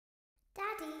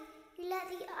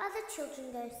let the other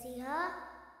children go see her.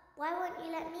 Why won't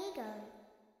you let me go?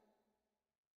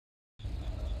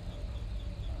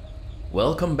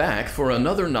 Welcome back for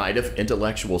another night of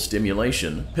intellectual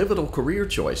stimulation, pivotal career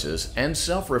choices, and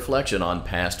self-reflection on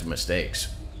past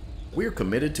mistakes. We're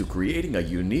committed to creating a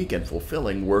unique and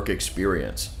fulfilling work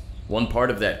experience. One part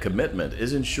of that commitment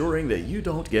is ensuring that you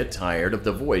don't get tired of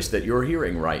the voice that you're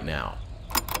hearing right now.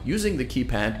 Using the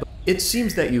keypad, it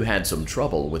seems that you had some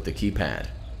trouble with the keypad.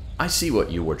 I see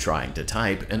what you were trying to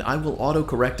type, and I will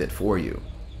auto-correct it for you.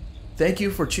 Thank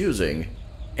you for choosing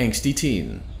Angsty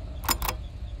Teen.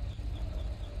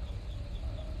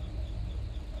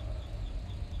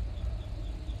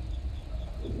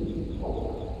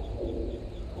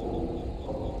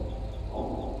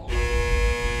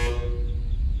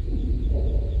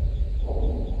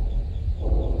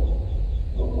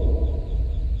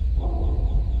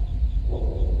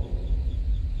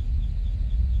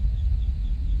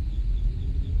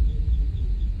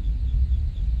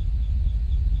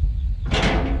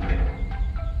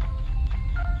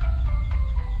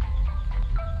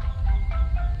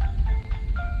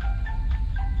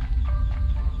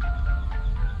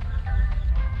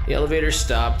 The elevator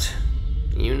stopped.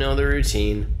 You know the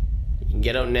routine. You can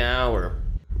get out now or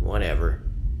whatever.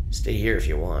 Stay here if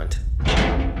you want.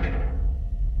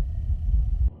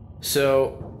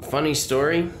 So, funny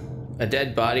story. A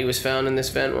dead body was found in this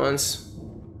vent once.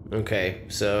 Okay,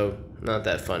 so not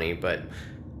that funny, but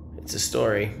it's a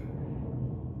story.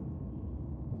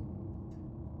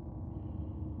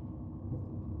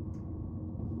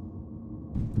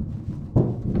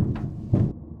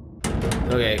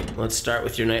 Okay, let's start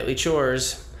with your nightly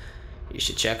chores. You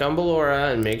should check on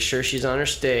Ballora and make sure she's on her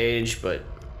stage, but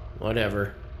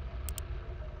whatever.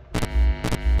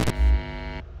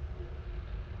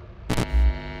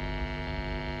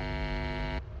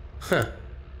 Huh.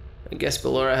 I guess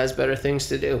Ballora has better things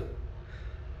to do.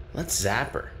 Let's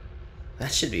zap her.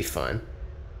 That should be fun.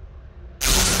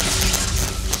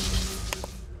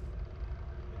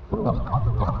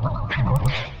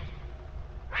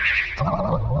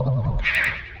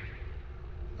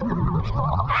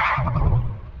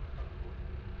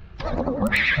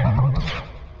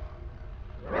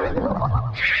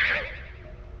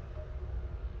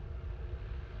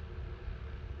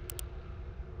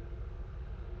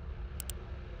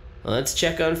 Let's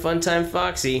check on Funtime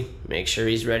Foxy. Make sure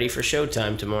he's ready for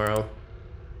showtime tomorrow.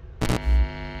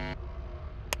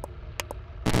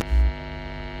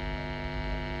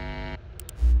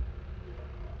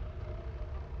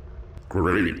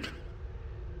 Great.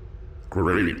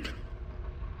 Great.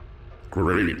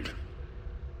 Great.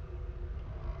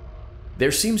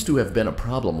 There seems to have been a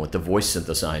problem with the voice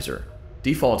synthesizer.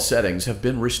 Default settings have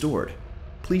been restored.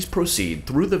 Please proceed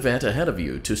through the vent ahead of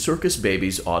you to Circus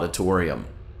Baby's auditorium.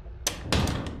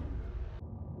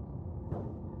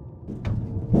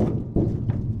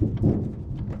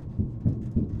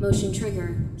 Motion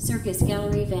trigger. Circus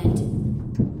gallery vent.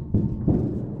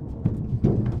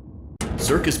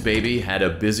 Circus Baby had a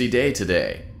busy day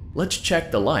today. Let's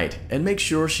check the light and make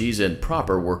sure she's in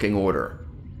proper working order.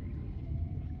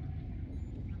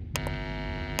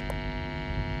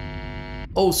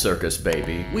 Oh, Circus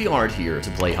Baby, we aren't here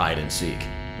to play hide and seek.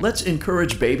 Let's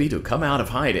encourage Baby to come out of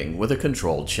hiding with a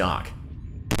controlled shock.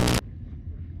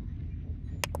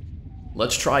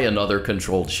 Let's try another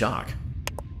controlled shock.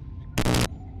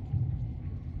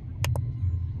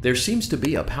 There seems to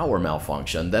be a power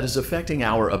malfunction that is affecting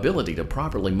our ability to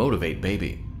properly motivate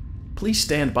Baby. Please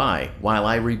stand by while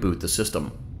I reboot the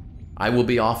system. I will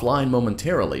be offline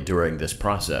momentarily during this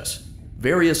process.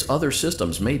 Various other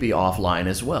systems may be offline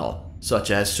as well,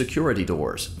 such as security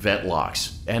doors, vent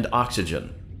locks, and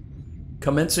oxygen.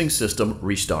 Commencing system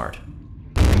restart.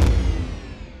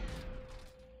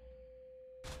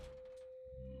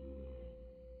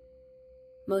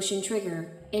 Motion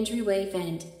trigger. Entryway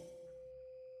vent.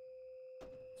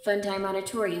 Funtime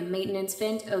Auditorium maintenance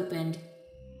vent opened.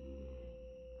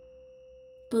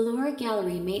 Ballora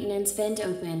Gallery maintenance vent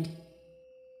opened.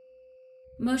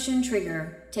 Motion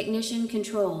trigger. Technician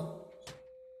control.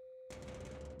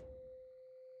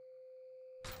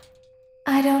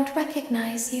 I don't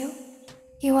recognize you.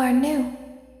 You are new.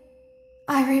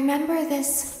 I remember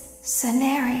this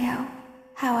scenario,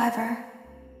 however.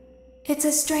 It's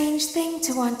a strange thing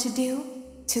to want to do,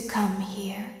 to come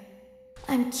here.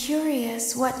 I'm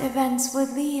curious what events would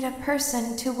lead a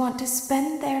person to want to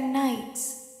spend their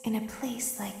nights in a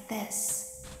place like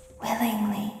this.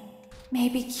 Willingly.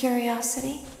 Maybe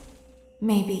curiosity,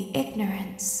 maybe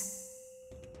ignorance.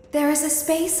 There is a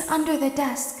space under the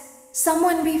desk.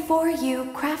 Someone before you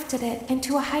crafted it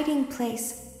into a hiding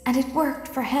place, and it worked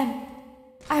for him.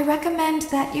 I recommend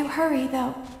that you hurry,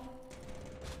 though.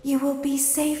 You will be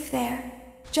safe there.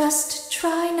 Just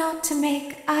try not to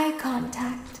make eye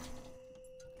contact.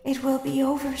 It will be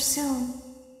over soon.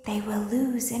 They will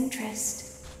lose interest.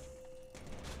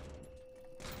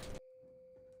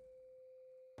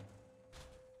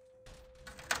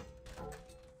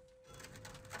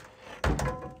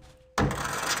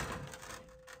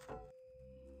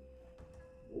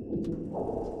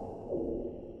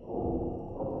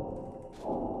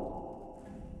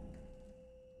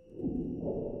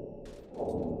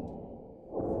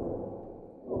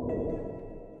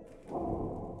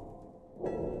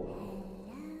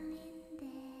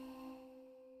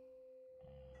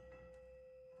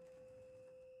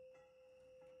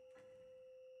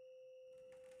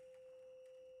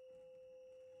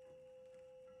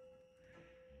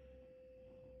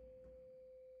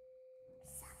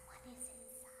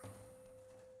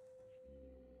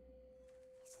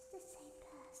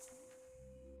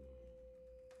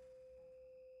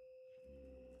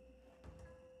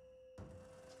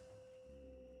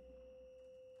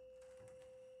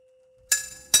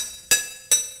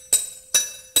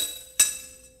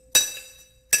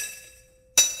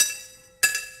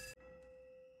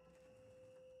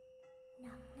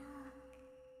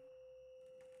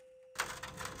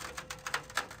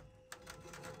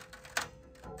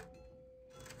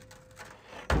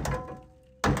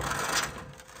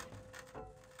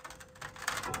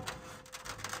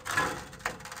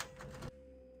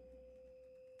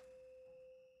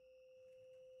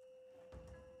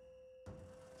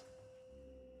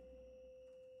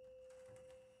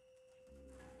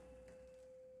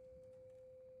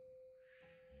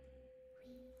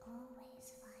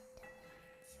 Always find a way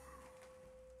inside.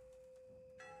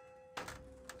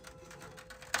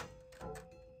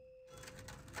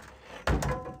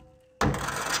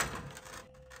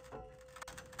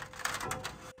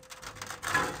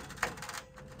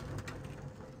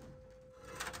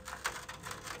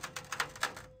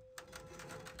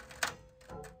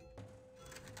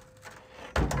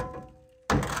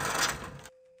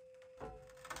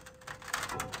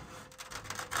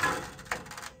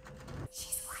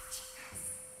 She's watching us.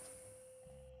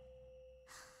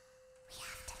 We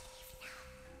have to leave now.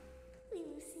 We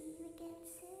will see you again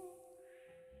soon.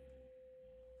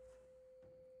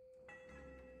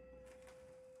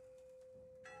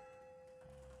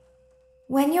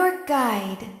 When your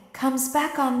guide comes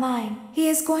back online, he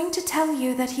is going to tell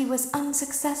you that he was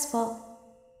unsuccessful,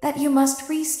 that you must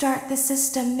restart the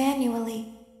system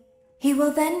manually. He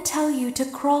will then tell you to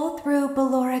crawl through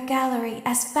Ballora Gallery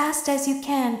as fast as you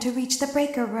can to reach the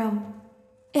breaker room.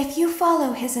 If you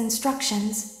follow his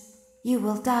instructions, you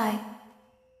will die.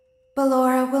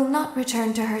 Ballora will not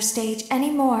return to her stage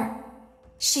anymore.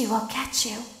 She will catch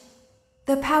you.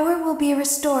 The power will be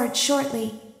restored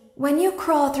shortly. When you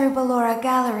crawl through Ballora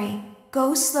Gallery,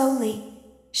 go slowly.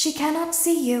 She cannot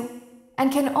see you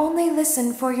and can only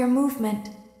listen for your movement.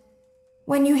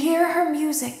 When you hear her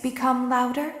music become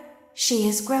louder, she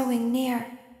is growing near,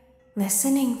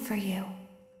 listening for you.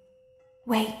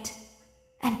 Wait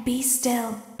and be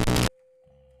still.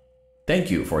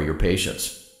 Thank you for your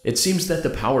patience. It seems that the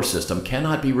power system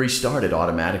cannot be restarted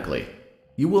automatically.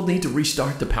 You will need to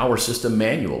restart the power system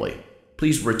manually.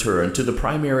 Please return to the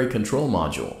primary control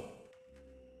module.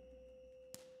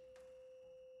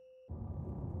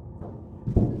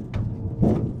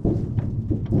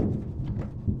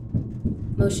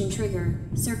 Motion trigger.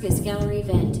 Circus gallery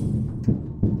vent.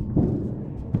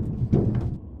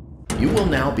 You will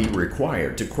now be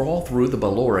required to crawl through the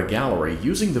Ballora Gallery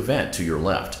using the vent to your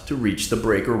left to reach the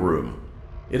breaker room.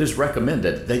 It is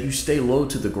recommended that you stay low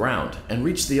to the ground and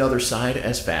reach the other side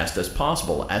as fast as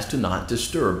possible as to not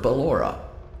disturb Ballora.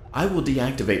 I will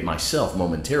deactivate myself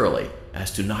momentarily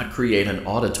as to not create an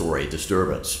auditory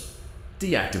disturbance.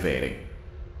 Deactivating.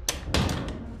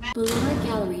 Ballora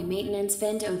gallery maintenance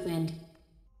vent opened.